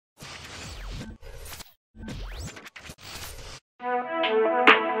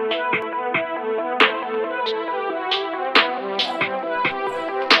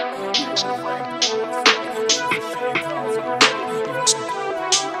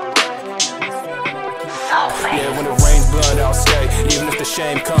Yeah, when it rains blood, I'll stay. Even if the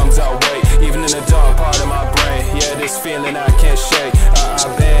shame comes, I'll wait. Even in the dark part of my brain, yeah, this feeling I can't shake.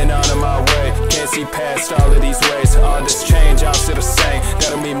 I've been out of my way, can't see past all of these ways. All this change, I'm still the same.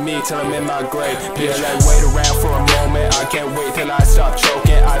 That'll be me till I'm in my grave. Yeah, like wait around for a moment, I can't wait till I stop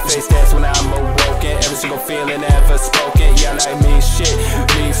choking. I face dance when I'm awoken, every single feeling ever spoken. Yeah, like me shit,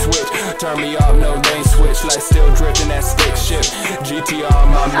 leave switch, turn me off, no lane switch. Like still drifting that stick shift, GTR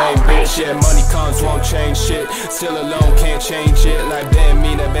my main bitch. Yeah, money comes, won't change shit, still alone, can't change it. Like been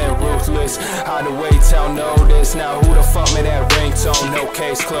mean, I've been ruthless, hide away, tell notice. Now who the fuck made that ringtone? No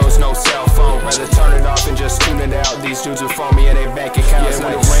case closed, no cell phone, rather turn it off and just tune it out. These dudes will phone me in their bank accounts. Yeah,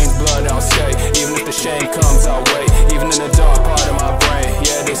 when it rains blood, I'll stay. Even if the shame comes, I'll wait. Even in the dark part of my brain,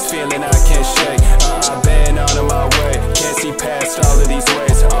 yeah, this feeling I can't shake. I've been out of my way, can't see past all of these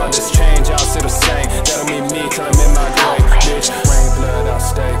ways. All this change, I'll still the same. That'll be me till I'm in my grave. Bitch, rain blood, I'll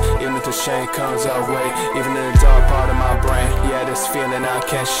stay. Even if the shame comes, I'll wait. Even in the dark part of my brain, yeah, this feeling I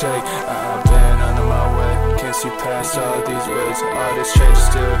can't shake. I've been out of my way, can't see past all these ways. All this change is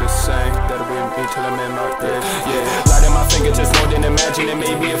still the same. That'll be me till I'm in my grave. Yeah, light in my fingertips more than imagining.